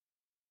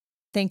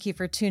Thank you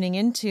for tuning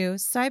into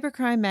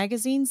Cybercrime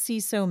Magazine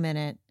CISO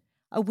Minute,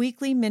 a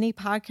weekly mini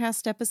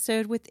podcast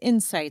episode with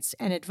insights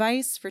and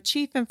advice for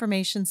Chief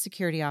Information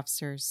Security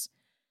Officers.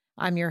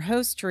 I'm your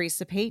host,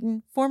 Teresa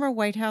Payton, former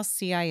White House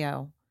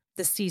CIO.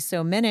 The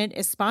CISO Minute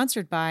is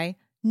sponsored by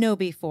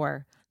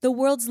KnowBe4, the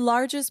world's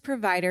largest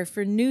provider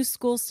for new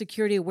school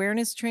security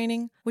awareness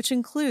training, which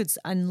includes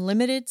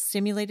unlimited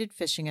simulated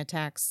phishing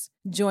attacks.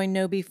 Join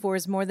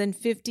KnowBe4's more than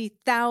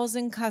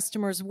 50,000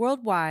 customers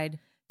worldwide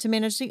to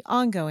manage the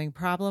ongoing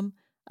problem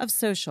of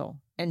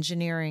social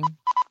engineering.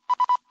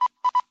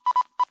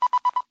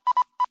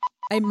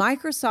 A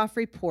Microsoft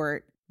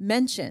report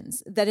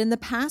mentions that in the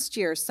past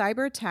year,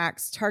 cyber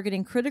attacks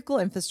targeting critical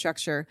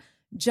infrastructure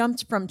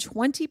jumped from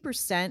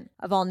 20%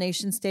 of all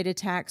nation-state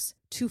attacks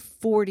to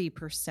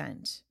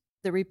 40%.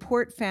 The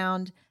report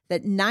found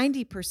that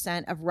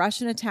 90% of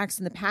Russian attacks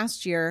in the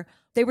past year,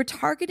 they were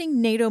targeting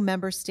NATO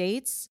member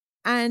states,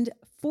 and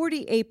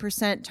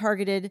 48%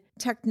 targeted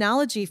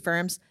technology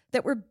firms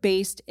that were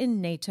based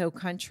in NATO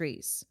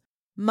countries.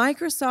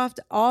 Microsoft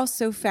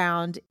also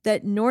found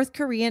that North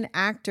Korean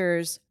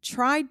actors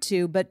tried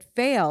to but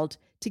failed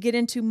to get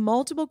into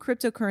multiple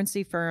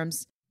cryptocurrency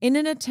firms in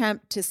an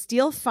attempt to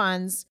steal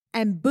funds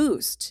and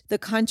boost the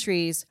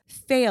country's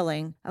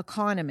failing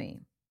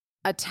economy.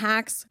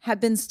 Attacks have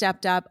been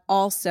stepped up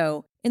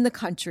also in the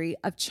country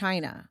of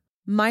China.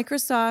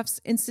 Microsoft's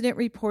incident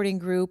reporting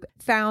group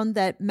found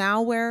that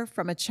malware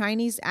from a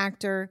Chinese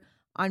actor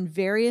on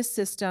various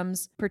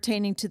systems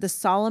pertaining to the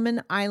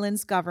Solomon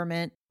Islands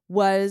government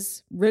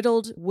was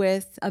riddled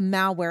with a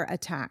malware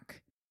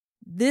attack.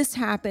 This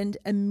happened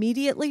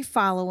immediately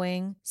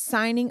following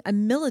signing a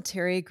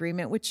military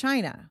agreement with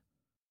China.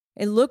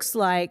 It looks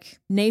like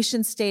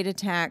nation-state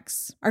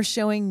attacks are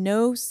showing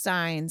no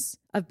signs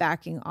of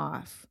backing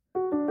off.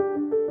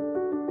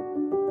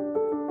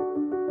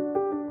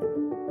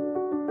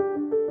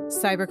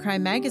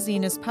 Cybercrime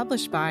Magazine is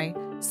published by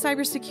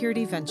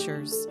Cybersecurity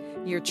Ventures,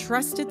 your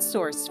trusted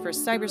source for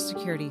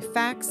cybersecurity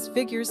facts,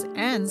 figures,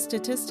 and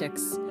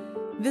statistics.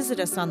 Visit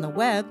us on the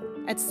web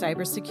at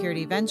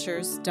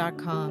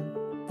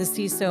cybersecurityventures.com. The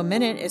CISO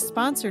Minute is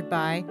sponsored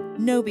by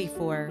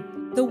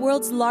KnowBe4, the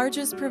world's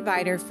largest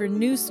provider for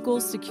new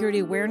school security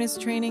awareness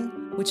training,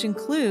 which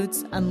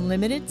includes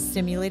unlimited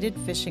simulated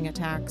phishing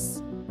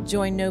attacks.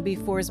 Join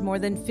KnowBe4's more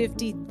than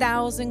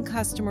 50,000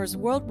 customers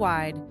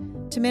worldwide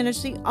to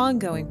manage the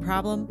ongoing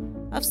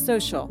problem of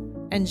social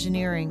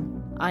engineering.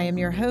 I am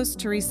your host,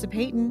 Teresa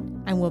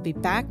Payton, and we'll be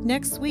back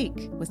next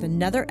week with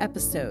another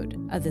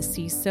episode of the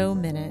CISO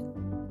Minute.